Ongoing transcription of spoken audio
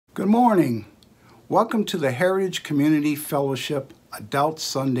Good morning. Welcome to the Heritage Community Fellowship Adult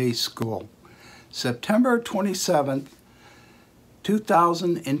Sunday School, September 27th,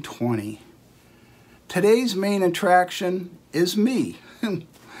 2020. Today's main attraction is me,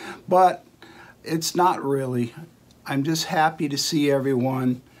 but it's not really. I'm just happy to see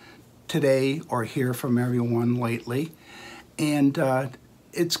everyone today or hear from everyone lately, and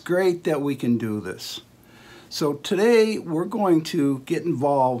it's great that we can do this. So today we're going to get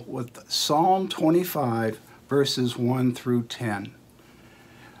involved with Psalm 25, verses 1 through 10.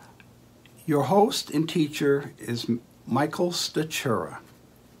 Your host and teacher is Michael Stachura.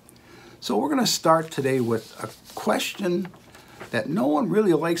 So we're going to start today with a question that no one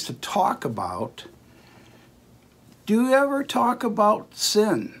really likes to talk about. Do you ever talk about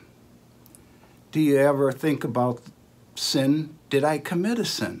sin? Do you ever think about sin? Did I commit a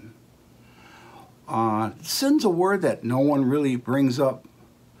sin? Sin's a word that no one really brings up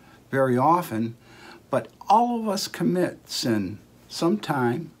very often, but all of us commit sin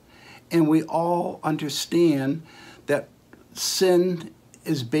sometime, and we all understand that sin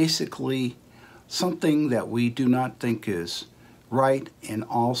is basically something that we do not think is right and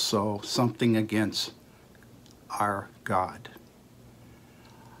also something against our God.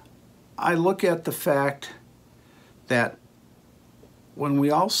 I look at the fact that when we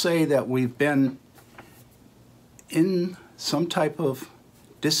all say that we've been in some type of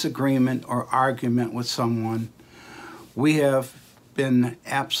disagreement or argument with someone, we have been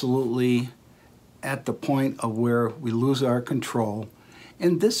absolutely at the point of where we lose our control.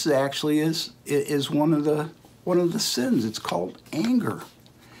 And this actually is one of the sins. It's called anger.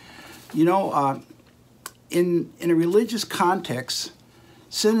 You know, in a religious context,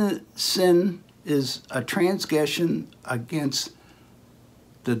 sin is a transgression against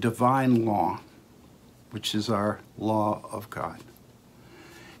the divine law, which is our law of God.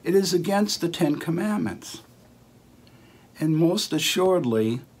 It is against the Ten Commandments. And most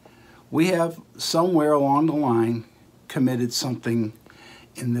assuredly, we have somewhere along the line committed something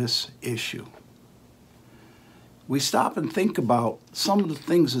in this issue. We stop and think about some of the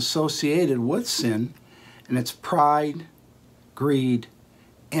things associated with sin, and it's pride, greed,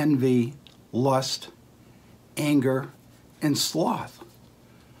 envy, lust, anger, and sloth.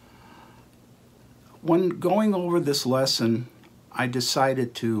 When going over this lesson, I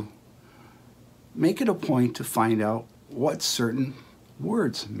decided to make it a point to find out what certain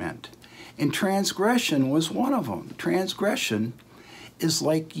words meant. And transgression was one of them. Transgression is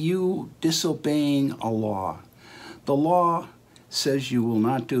like you disobeying a law. The law says you will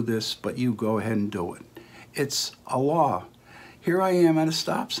not do this, but you go ahead and do it. It's a law. Here I am at a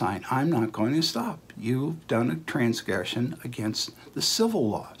stop sign. I'm not going to stop. You've done a transgression against the civil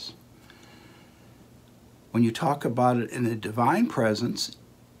laws. When you talk about it in a divine presence,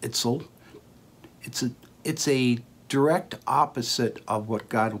 it's a direct opposite of what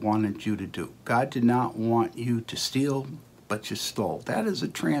God wanted you to do. God did not want you to steal, but you stole. That is a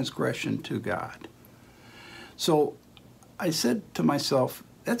transgression to God. So I said to myself,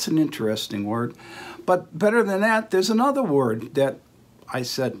 that's an interesting word. But better than that, there's another word that I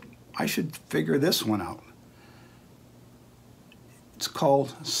said, I should figure this one out. It's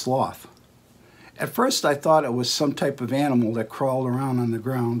called sloth. At first, I thought it was some type of animal that crawled around on the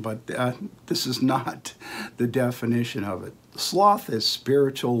ground, but this is not the definition of it. Sloth is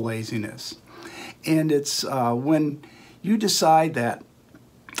spiritual laziness. And it's when you decide that,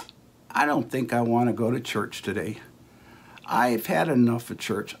 I don't think I want to go to church today. I've had enough of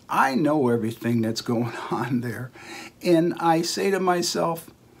church. I know everything that's going on there. And I say to myself,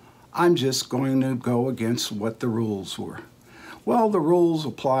 I'm just going to go against what the rules were. Well, the rules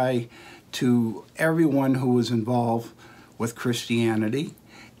apply to everyone who was involved with Christianity,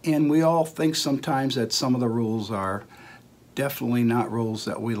 and we all think sometimes that some of the rules are definitely not rules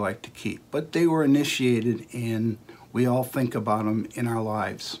that we like to keep, but they were initiated and we all think about them in our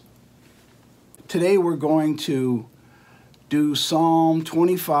lives. Today we're going to do Psalm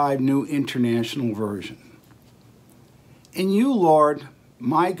 25, New International Version. In you, Lord,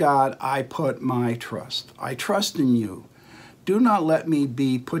 my God, I put my trust. I trust in you. Do not let me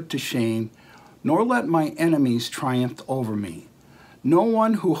be put to shame, nor let my enemies triumph over me. No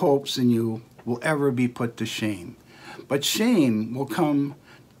one who hopes in you will ever be put to shame, but shame will come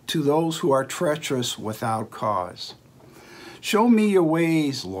to those who are treacherous without cause. Show me your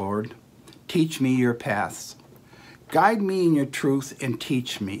ways, Lord. Teach me your paths. Guide me in your truth and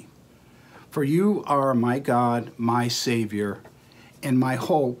teach me. For you are my God, my Savior, and my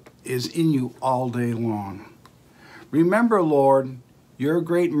hope is in you all day long. Remember, Lord, your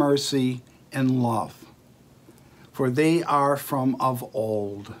great mercy and love. for they are from of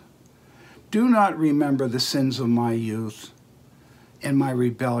old. Do not remember the sins of my youth and my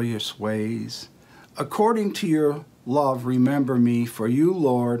rebellious ways. According to your love, remember me, for you,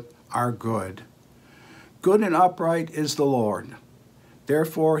 Lord, are good. Good and upright is the Lord.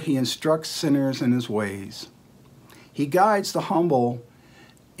 Therefore, he instructs sinners in his ways. He guides the humble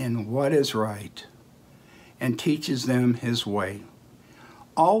in what is right and teaches them his way.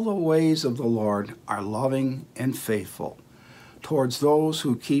 All the ways of the Lord are loving and faithful towards those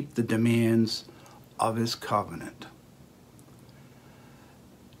who keep the demands of his covenant.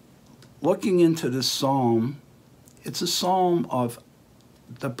 Looking into this psalm, it's a psalm of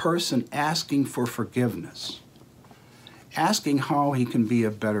the person asking for forgiveness, asking how he can be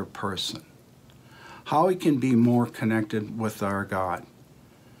a better person, how he can be more connected with our God,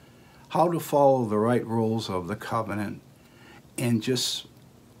 how to follow the right rules of the covenant, and just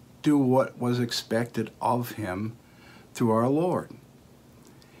do what was expected of him through our Lord.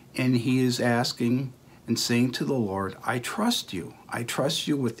 And he is asking and saying to the Lord, I trust you. I trust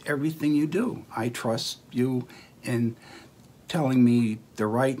you with everything you do. I trust you in telling me the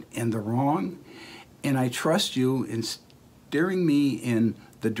right and the wrong, and I trust you in steering me in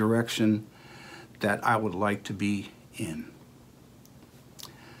the direction that I would like to be in.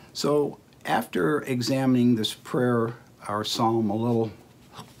 So after examining this prayer, our psalm, a little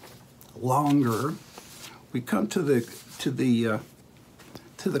longer, we come to the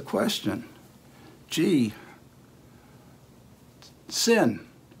question, gee, sin,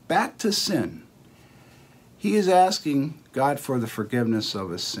 back to sin. He is asking God for the forgiveness of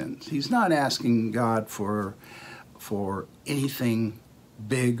his sins. He's not asking God for anything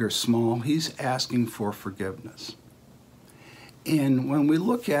big or small. He's asking for forgiveness. And when we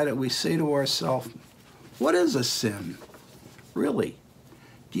look at it, we say to ourselves, what is a sin, really?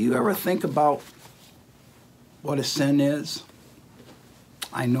 Do you ever think about what a sin is?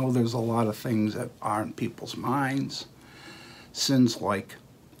 I know there's a lot of things that are in people's minds. Sins like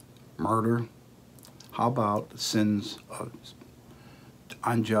murder. How about sins of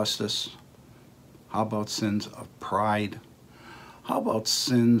injustice? How about sins of pride? How about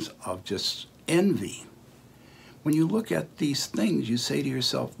sins of just envy? When you look at these things, you say to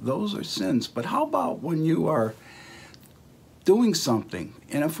yourself, those are sins. But how about when you are doing something?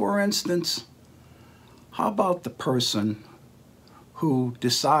 And if, for instance, how about the person who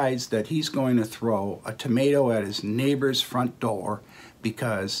decides that he's going to throw a tomato at his neighbor's front door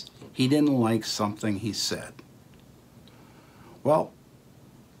because he didn't like something he said? Well,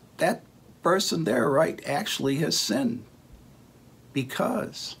 that person there, right, actually has sinned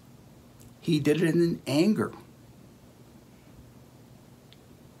because he did it in anger.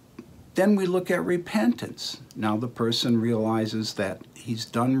 Then we look at repentance. Now the person realizes that he's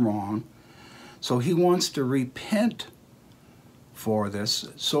done wrong, so he wants to repent for this.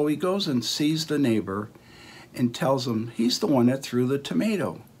 So he goes and sees the neighbor and tells him he's the one that threw the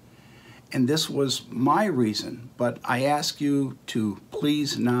tomato. And this was my reason, but I ask you to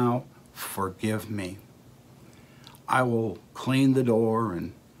please now forgive me. I will clean the door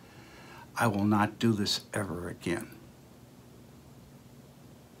and I will not do this ever again.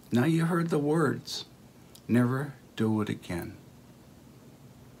 Now you heard the words, never do it again.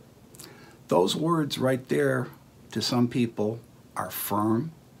 Those words right there, to some people, are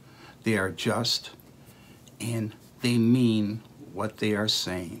firm, they are just, and they mean what they are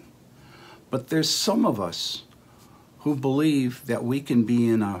saying. But there's some of us who believe that we can be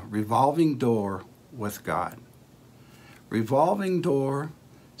in a revolving door with God. Revolving door,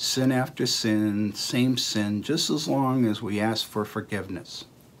 sin after sin, same sin, just as long as we ask for forgiveness.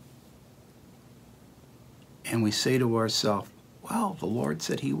 And we say to ourselves, well, the Lord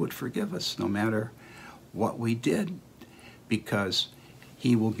said he would forgive us no matter what we did, because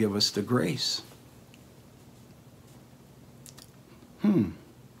he will give us the grace.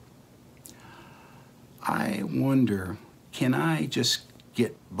 I wonder, can I just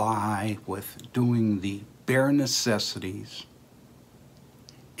get by with doing the bare necessities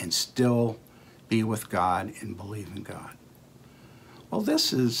and still be with God and believe in God? Well,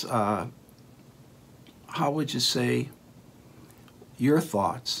 this is, how would you say, your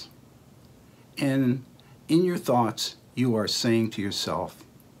thoughts. And in your thoughts, you are saying to yourself,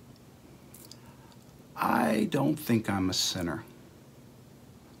 I don't think I'm a sinner.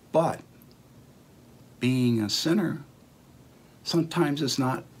 But being a sinner sometimes is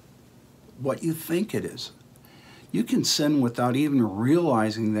not what you think it is. You can sin without even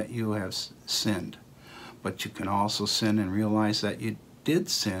realizing that you have sinned. But you can also sin and realize that you did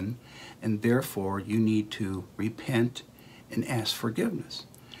sin, and therefore you need to repent and ask forgiveness.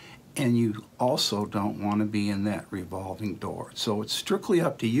 and you also don't want to be in that revolving door. So it's strictly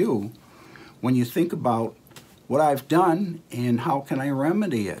up to you when you think about what I've done and how can I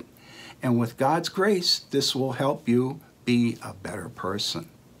remedy it. And with God's grace, this will help you be a better person.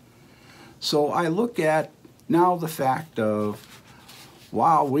 So I look at now the fact of,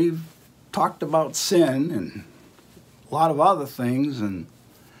 wow, we've talked about sin and a lot of other things, and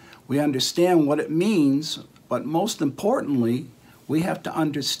we understand what it means, but most importantly, we have to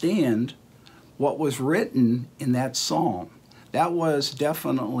understand what was written in that psalm. That was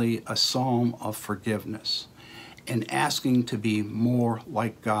definitely a psalm of forgiveness and asking to be more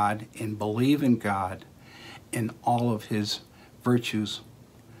like God and believe in God and all of his virtues.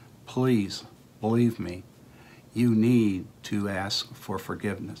 Please, believe me, you need to ask for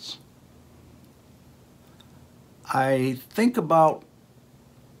forgiveness. I think about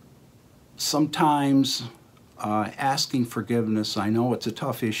sometimes asking forgiveness. I know it's a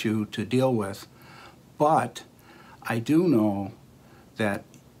tough issue to deal with, but I do know that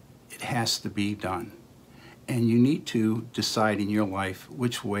it has to be done. And you need to decide in your life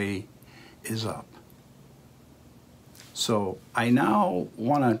which way is up. So I now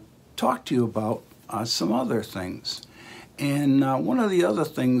want to talk to you about some other things. And one of the other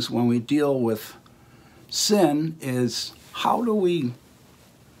things when we deal with sin is, how do we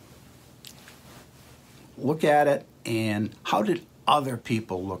look at it, and how did other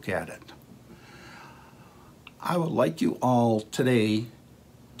people look at it? I would like you all today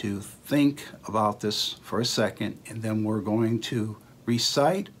to think about this for a second, and then we're going to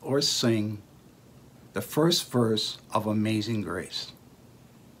recite or sing the first verse of Amazing Grace.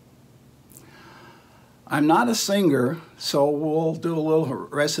 I'm not a singer, so we'll do a little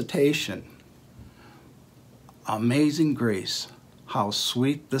recitation. Amazing grace, how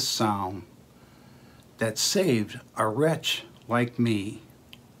sweet the sound that saved a wretch like me.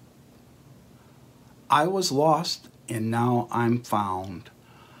 I was lost and now I'm found.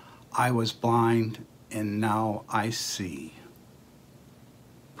 I was blind and now I see.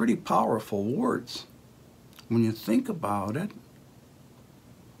 Pretty powerful words when you think about it.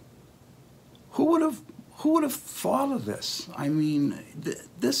 Who would have thought of this? I mean,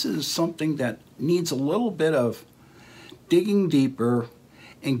 this is something that needs a little bit of digging deeper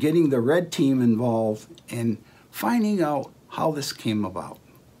and getting the red team involved and finding out how this came about.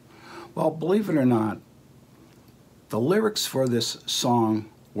 Well, believe it or not, the lyrics for this song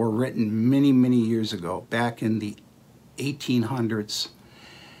were written many, many years ago, back in the 1800s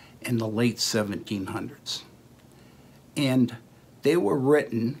and the late 1700s. And they were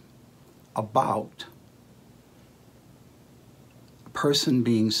written about a person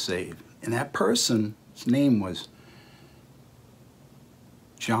being saved. And that person's name was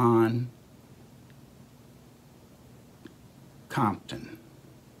John Compton.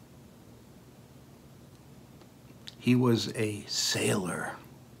 He was a sailor.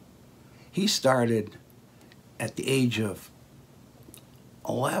 He started at the age of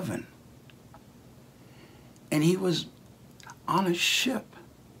 11. And he was on a ship.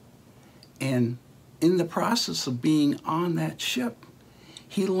 And in the process of being on that ship,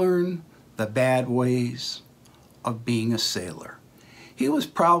 he learned the bad ways of being a sailor. He was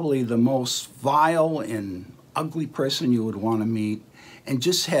probably the most vile and ugly person you would want to meet, and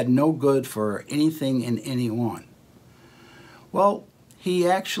just had no good for anything and anyone. Well, he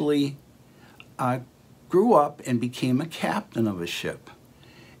actually grew up and became a captain of a ship.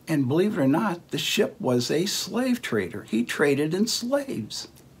 And believe it or not, the ship was a slave trader. He traded in slaves.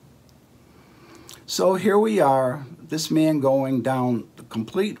 So here we are, this man going down the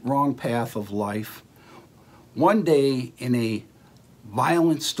complete wrong path of life. One day in a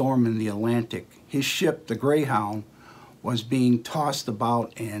violent storm in the Atlantic, his ship, the Greyhound, was being tossed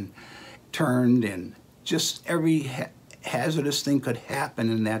about and turned, and just every hazardous thing could happen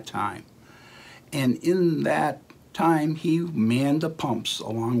in that time. And in that time, he manned the pumps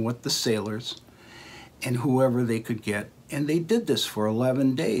along with the sailors and whoever they could get. And they did this for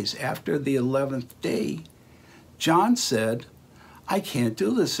 11 days. After the 11th day, John said, I can't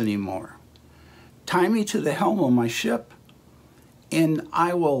do this anymore. Tie me to the helm of my ship, and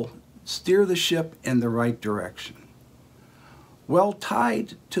I will steer the ship in the right direction. Well,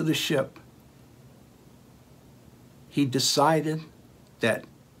 tied to the ship, he decided that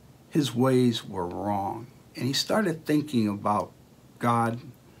his ways were wrong. And he started thinking about God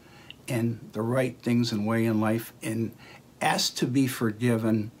and the right things and way in life, and asked to be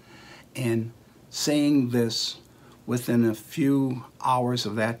forgiven, and saying this within a few hours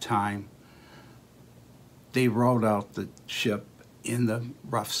of that time, they rowed out the ship in the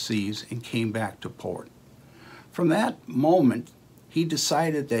rough seas and came back to port. From that moment, he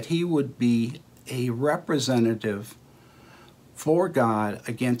decided that he would be a representative for God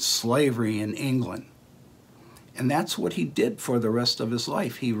against slavery in England. And that's what he did for the rest of his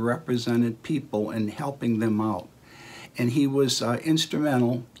life. He represented people and helping them out. And he was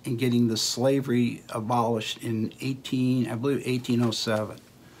instrumental in getting the slavery abolished in 1807.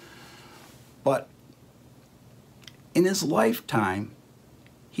 But in his lifetime,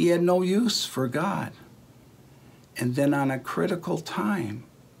 he had no use for God. And then on a critical time,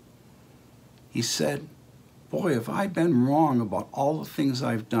 he said, boy, have I been wrong about all the things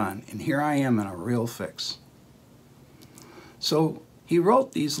I've done, and here I am in a real fix. So he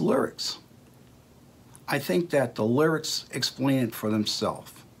wrote these lyrics. I think that the lyrics explain it for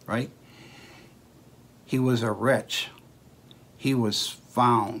themselves, right? He was a wretch. He was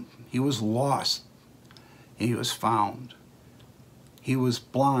found. He was lost. He was found. He was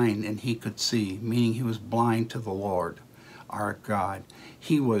blind and he could see, meaning he was blind to the Lord, our God.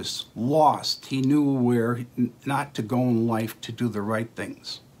 He was lost. He knew where not to go in life to do the right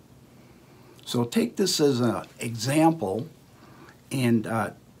things. So take this as an example.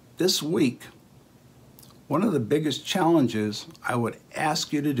 And this week, one of the biggest challenges I would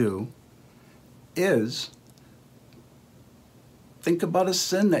ask you to do is think about a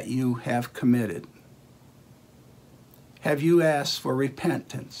sin that you have committed. Have you asked for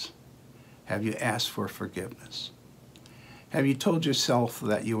repentance? Have you asked for forgiveness? Have you told yourself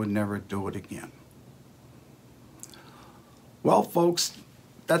that you would never do it again? Well, folks,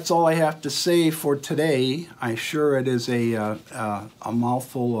 that's all I have to say for today. I'm sure it is a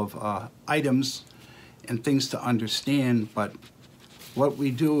mouthful of items and things to understand, but what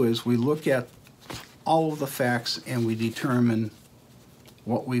we do is we look at all of the facts and we determine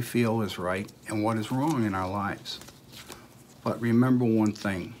what we feel is right and what is wrong in our lives. But remember one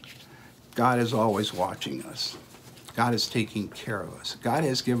thing, God is always watching us. God is taking care of us. God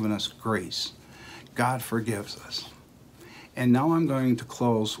has given us grace. God forgives us. And now I'm going to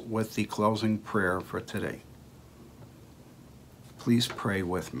close with the closing prayer for today. Please pray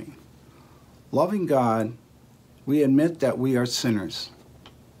with me. Loving God, we admit that we are sinners.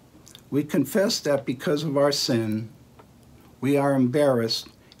 We confess that because of our sin, we are embarrassed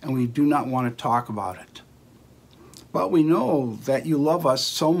and we do not want to talk about it. But we know that you love us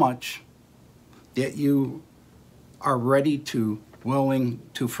so much that you are willing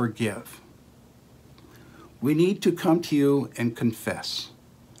to forgive. We need to come to you and confess.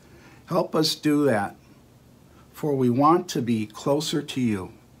 Help us do that, for we want to be closer to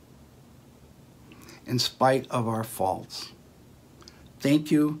you in spite of our faults. Thank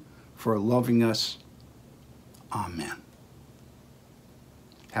you for loving us. Amen.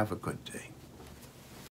 Have a good day.